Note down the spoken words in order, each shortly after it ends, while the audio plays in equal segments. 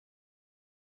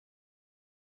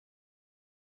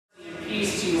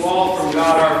to you all from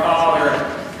God our Father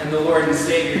and the Lord and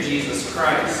Savior Jesus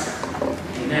Christ.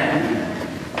 Amen.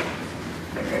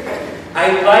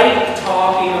 I like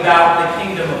talking about the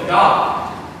kingdom of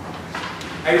God.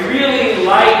 I really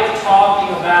like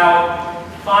talking about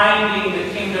finding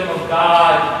the kingdom of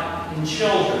God in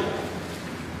children.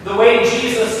 The way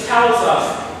Jesus tells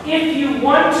us, if you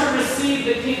want to receive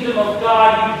the kingdom of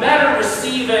God, you better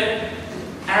receive it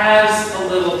as a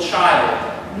little child.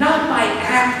 Not by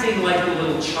acting like a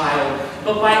little child,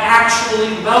 but by actually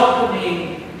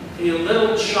welcoming a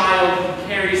little child who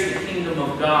carries the kingdom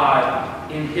of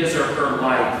God in his or her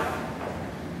life.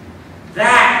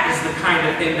 That is the kind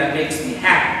of thing that makes me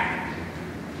happy.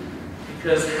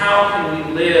 Because how can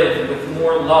we live with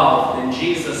more love than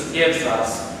Jesus gives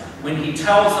us when he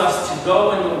tells us to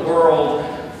go in the world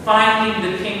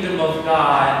finding the kingdom of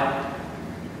God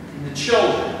in the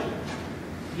children,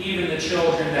 even the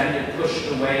children that get pushed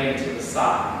away into the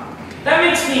side. That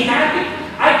makes me happy.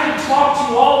 I could talk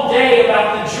to you all day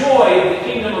about the joy of the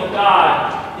kingdom of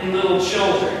God in little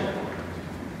children.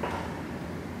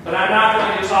 But I'm not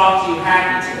going to talk to you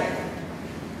happy today.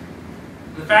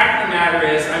 The fact of the matter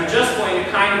is, I'm just going to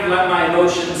kind of let my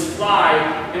emotions fly,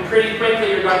 and pretty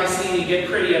quickly you're going to see me get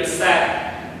pretty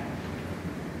upset.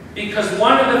 Because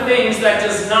one of the things that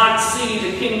does not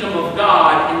see the kingdom of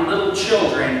God in little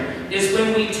children is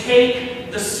when we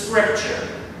take the Scripture,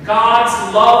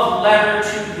 God's love letter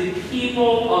to the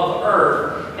people of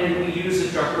earth, and we use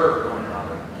it to hurt one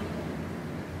another.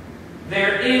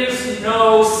 There is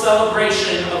no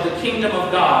celebration of the kingdom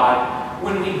of God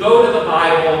when we go to the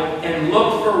Bible and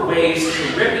look for ways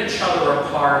to rip each other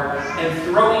apart and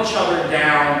throw each other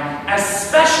down,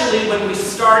 especially when we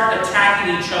start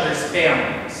attacking each other's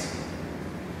families.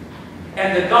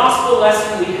 And the gospel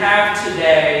lesson we have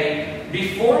today,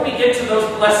 before we get to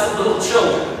those blessed little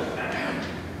children,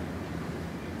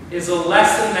 is a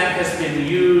lesson that has been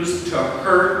used to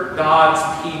hurt God's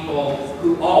people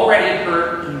who already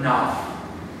hurt enough.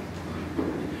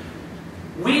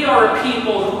 We are a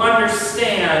people who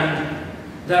understand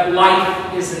that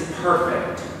life isn't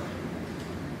perfect,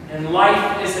 and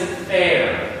life isn't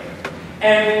fair,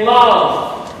 and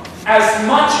love, as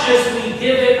much as we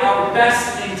give it our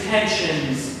best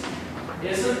intentions,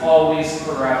 isn't always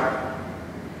forever.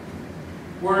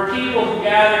 We're a people who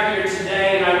gather here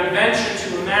today, and I would venture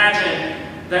to imagine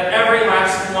that every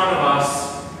last one of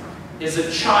us is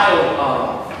a child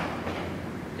of,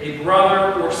 a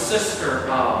brother or sister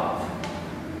of,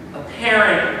 a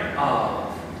parent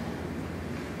of,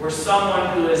 or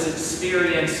someone who has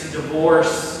experienced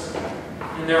divorce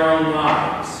in their own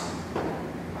lives.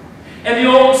 And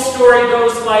the old story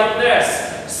goes like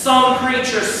this. Some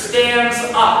preacher stands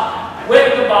up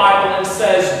with the Bible and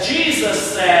says, Jesus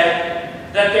said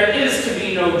that there is to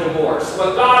be no divorce.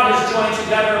 What God has joined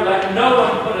together, let no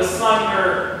one put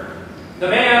asunder. The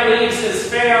man leaves his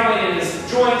family and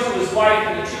is joined to his wife,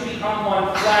 and the two become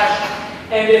one flesh.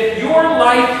 And if your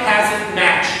life hasn't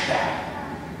matched that,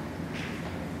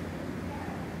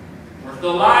 or if the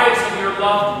lives of your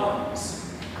loved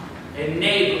ones and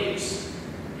neighbors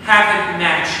haven't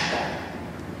matched that,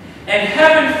 and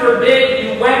heaven forbid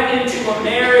you went into a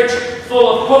marriage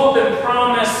full of hope and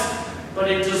promise, but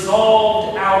it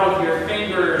dissolved out of your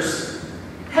fingers.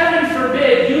 Heaven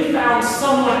forbid you found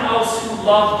someone else who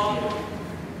loved you,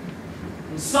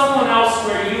 and someone else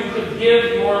where you could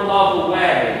give your love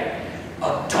away.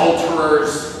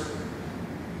 Adulterers,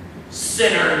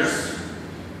 sinners.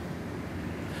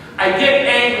 I get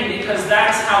angry because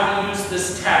that's how we use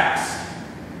this text.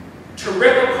 To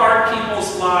rip apart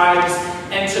people's lives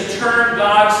and to turn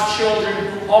God's children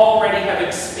who already have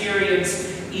experienced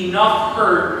enough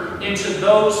hurt into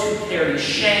those who carry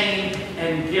shame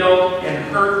and guilt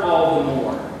and hurt all the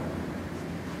more.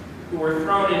 Who are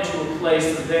thrown into a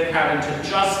place of then having to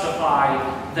justify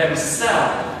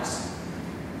themselves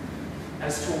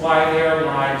as to why their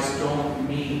lives don't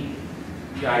meet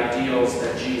the ideals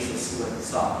that Jesus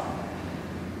lifts up.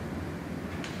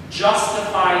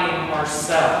 Justifying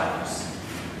ourselves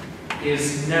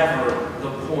is never the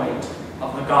point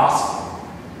of the gospel.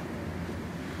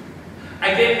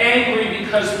 I get angry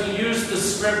because we use the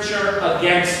Scripture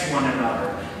against one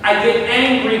another. I get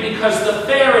angry because the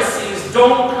Pharisees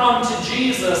don't come to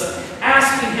Jesus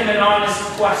asking him an honest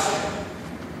question.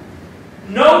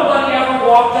 Nobody ever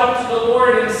walked up to the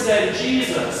Lord and said,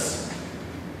 Jesus,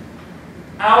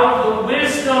 out of the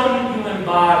wisdom you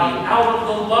embody, out of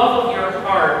the love of your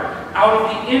heart, out of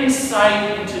the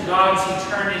insight into God's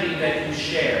eternity that you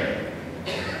share,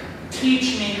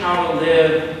 teach me how to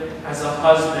live as a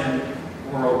husband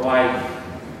or a wife.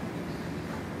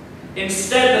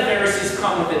 Instead, the Pharisees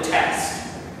come with a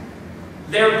test.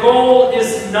 Their goal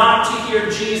is not to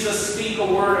hear Jesus speak a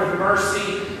word of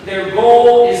mercy. Their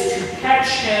goal is to catch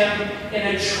him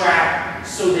in a trap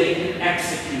so they can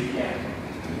execute him.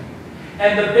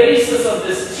 And the basis of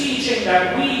this teaching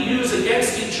that we use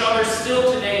against each other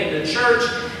still today in the church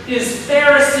is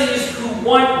Pharisees who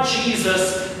want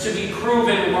Jesus to be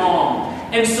proven wrong.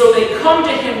 And so they come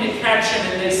to him to catch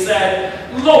him and they said,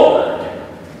 "Lord,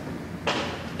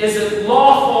 is it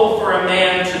lawful for a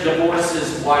man to divorce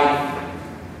his wife?"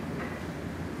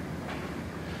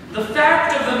 The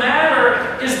fact of the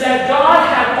matter is that God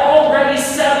had already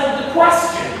settled the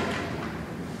question.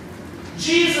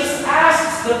 Jesus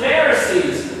asks the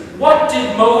Pharisees, "What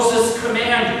did Moses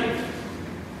command you?"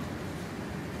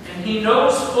 And he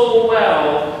knows full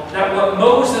well that what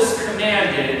Moses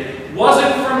commanded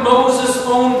wasn't from Moses'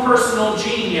 own personal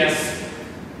genius.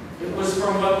 It was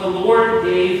from what the Lord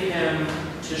gave him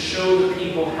to show the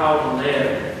people how to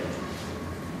live.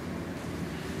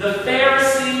 The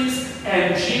Pharisees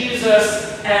and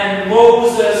Jesus and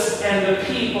Moses and the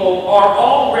people are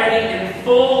already in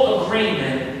full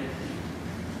agreement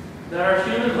that our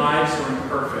human lives are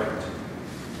imperfect.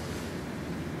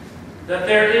 That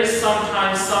there is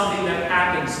sometimes something that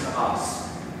happens to us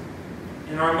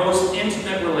in our most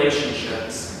intimate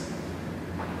relationships.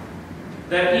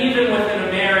 That even within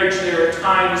a marriage there are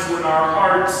times when our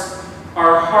hearts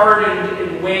are hardened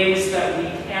in ways that we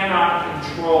cannot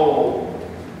control.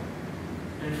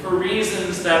 And for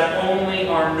reasons that only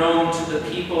are known to the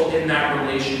people in that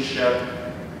relationship,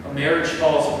 a marriage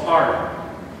falls apart.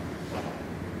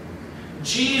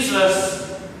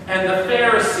 Jesus and the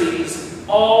Pharisees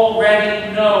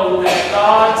already know that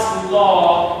God's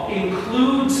law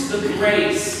includes the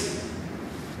grace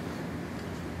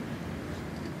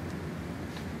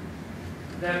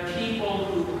that people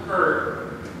who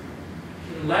hurt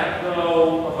can let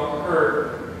go of a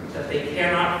hurt that they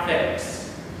cannot fix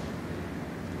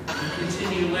and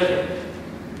continue living.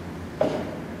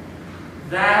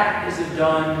 That is a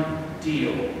done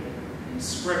deal in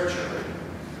Scripture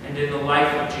and in the life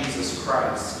of Jesus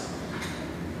Christ.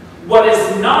 What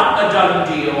is not a done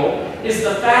deal is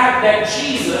the fact that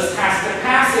Jesus has to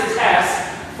pass a test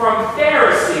from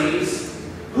Pharisees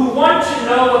who want to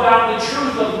know about the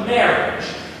truth of marriage.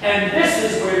 And this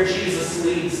is where Jesus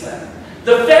leads them.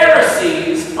 The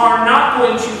Pharisees are not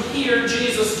going to hear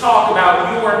Jesus talk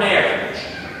about your marriage,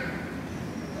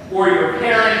 or your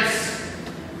parents,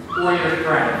 or your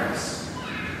friends.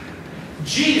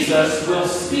 Jesus will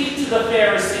speak to the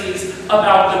Pharisees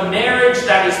about the marriage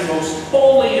that is most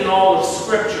holy in all of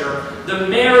Scripture, the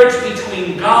marriage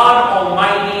between God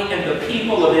Almighty and the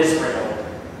people of Israel.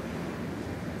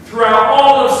 Throughout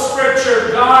all of Scripture,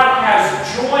 God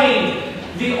has joined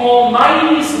the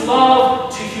Almighty's love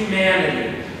to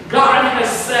humanity. God has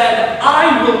said,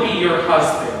 "I will be your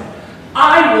husband.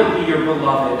 I will be your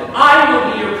beloved. I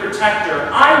will be your protector.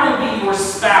 I will be your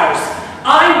spouse.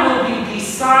 I will be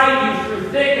beside you through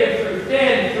thick and through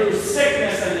thin, through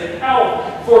sickness and in health,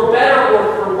 for better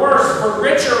or for worse, for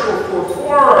richer or for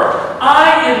poorer.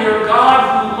 I am your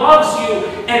God who loves you,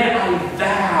 and I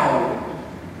vow,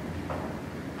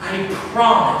 I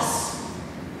promise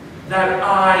that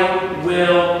I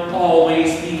will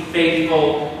always be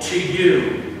faithful to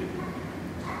you."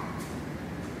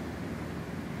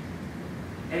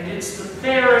 And it's the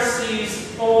Pharisees'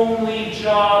 only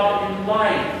job in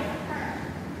life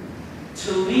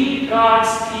to lead God's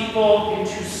people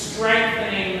into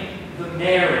strengthening the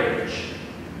marriage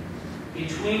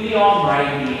between the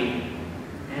Almighty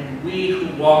and we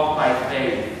who walk by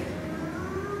faith.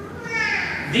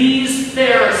 These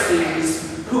Pharisees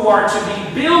who are to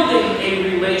be building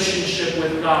a relationship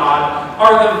with God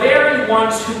are the very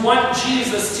ones who want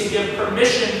Jesus to give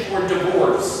permission for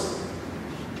divorce.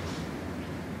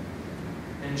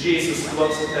 And Jesus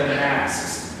looks at them and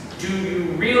asks, "Do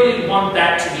you really want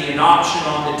that to be an option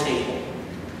on the table?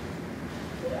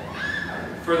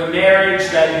 For the marriage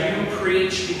that you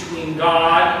preach between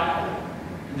God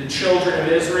and the children of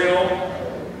Israel,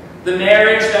 the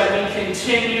marriage that we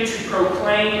continue to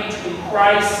proclaim between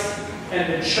Christ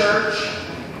and the church,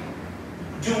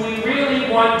 do we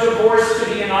really want divorce to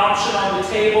be an option on the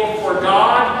table for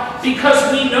God?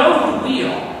 Because we know who we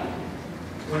are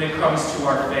when it comes to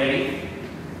our faith.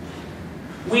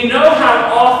 We know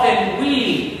how often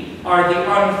we are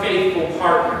the unfaithful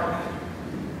partner.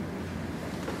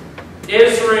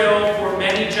 Israel for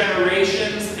many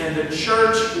generations and the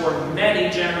church for many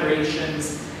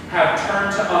generations have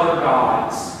turned to other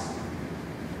gods.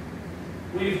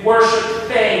 We've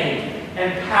worshipped fame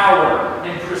and power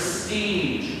and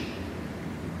prestige.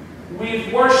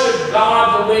 We've worshipped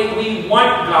God the way we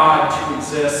want God to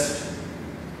exist.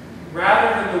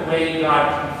 rather than the way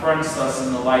God confronts us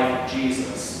in the life of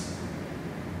Jesus.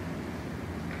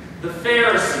 The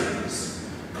Pharisees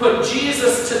put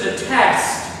Jesus to the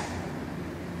test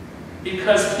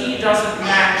because he doesn't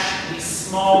match the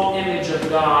small image of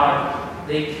God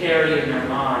they carry in their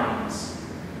minds.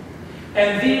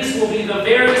 And these will be the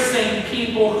very same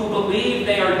people who believe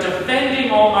they are defending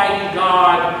Almighty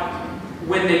God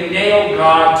when they nail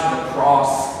God to the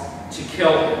cross to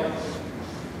kill him.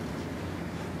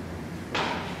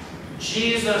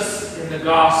 Jesus in the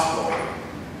gospel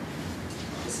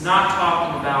is not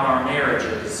talking about our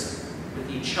marriages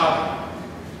with each other.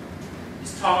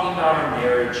 He's talking about our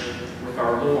marriage with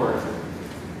our Lord.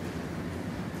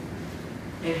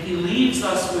 And he leaves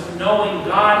us with knowing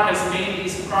God has made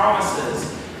these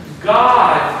promises.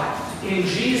 God, in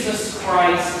Jesus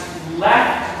Christ,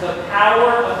 left the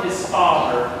power of his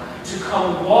Father to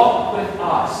come walk with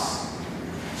us,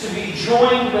 to be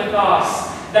joined with us,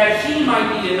 that he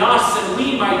might be in us and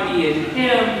we might be in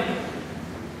him,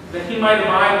 that he might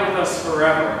abide with us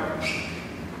forever.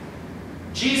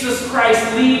 Jesus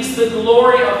Christ leaves the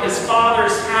glory of his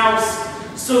Father's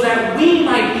house so that we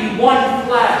might be one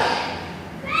flesh.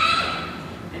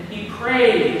 And he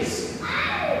prays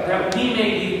that we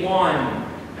may be one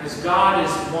as God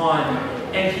is one.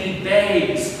 And he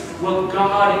begs, what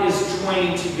God is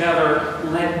joining together,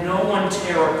 let no one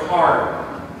tear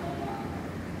apart.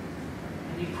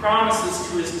 And he promises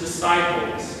to his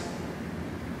disciples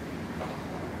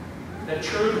that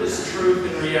truth is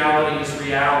truth and reality is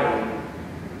reality.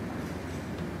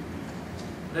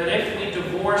 That if we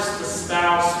divorce the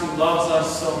spouse who loves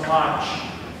us so much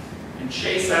and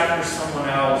chase after someone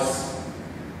else,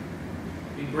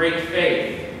 we break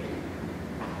faith.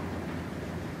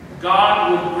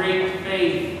 God would break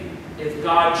faith if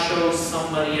God chose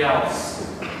somebody else.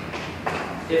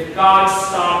 If God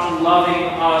stopped loving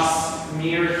us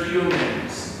mere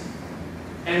humans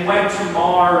and went to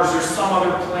Mars or some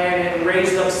other planet and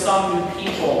raised up some new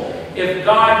people. If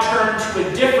God turned to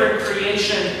a different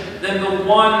creation than the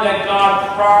one that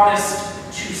God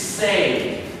promised to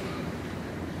save,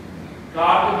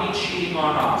 God would be cheating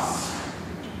on us.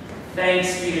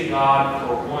 Thanks be to God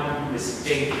for one who is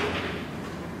faithful.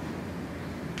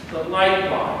 But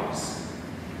likewise,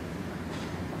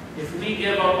 if we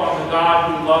give up on the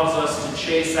God who loves us to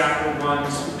chase after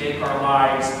ones who make our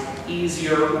lives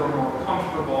easier or more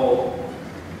comfortable,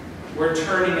 we're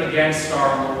turning against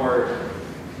our Lord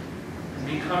and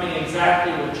becoming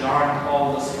exactly what John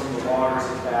called us from the waters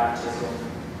of baptism.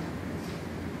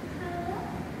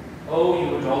 Oh,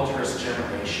 you adulterous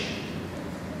generation,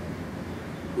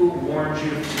 who warned you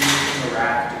to flee from the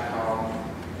wrath to come?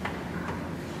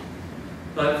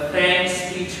 But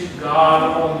thanks be to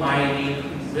God Almighty,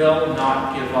 who will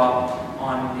not give up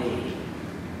on me,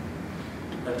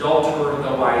 adulterer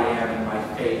though I am in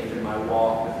my faith and my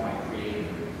walk with my Creator.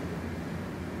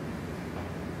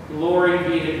 Glory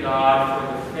be to God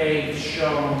for the faith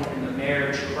shown in the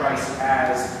marriage Christ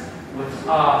has with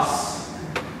us,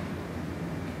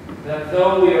 that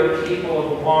though we are people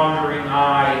of a wandering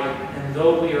eye, and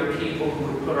though we are people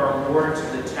who put our Lord to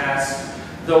the test,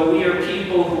 though we are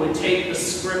people who would take the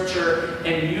Scripture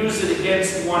and use it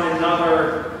against one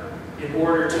another in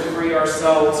order to free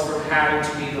ourselves from having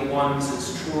to be the ones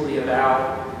it's truly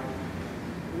about,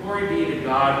 glory be to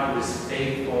God who is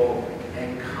faithful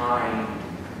and kind,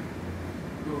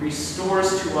 who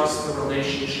restores to us the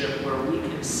relationship where we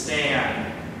can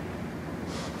stand,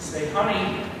 say,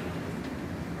 honey,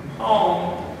 I'm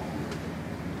home.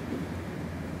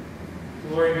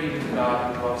 Glory be to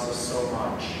God who loves us so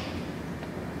much.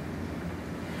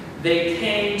 They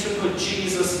came to put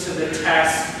Jesus to the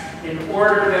test in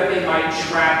order that they might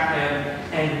trap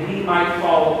him and we might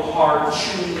fall apart,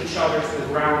 chewing each other to the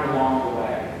ground along the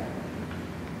way.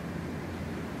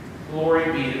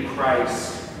 Glory be to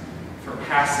Christ for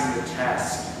passing the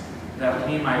test, that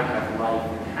we might have life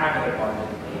and have it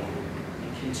abundantly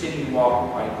and continue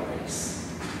walking by grace.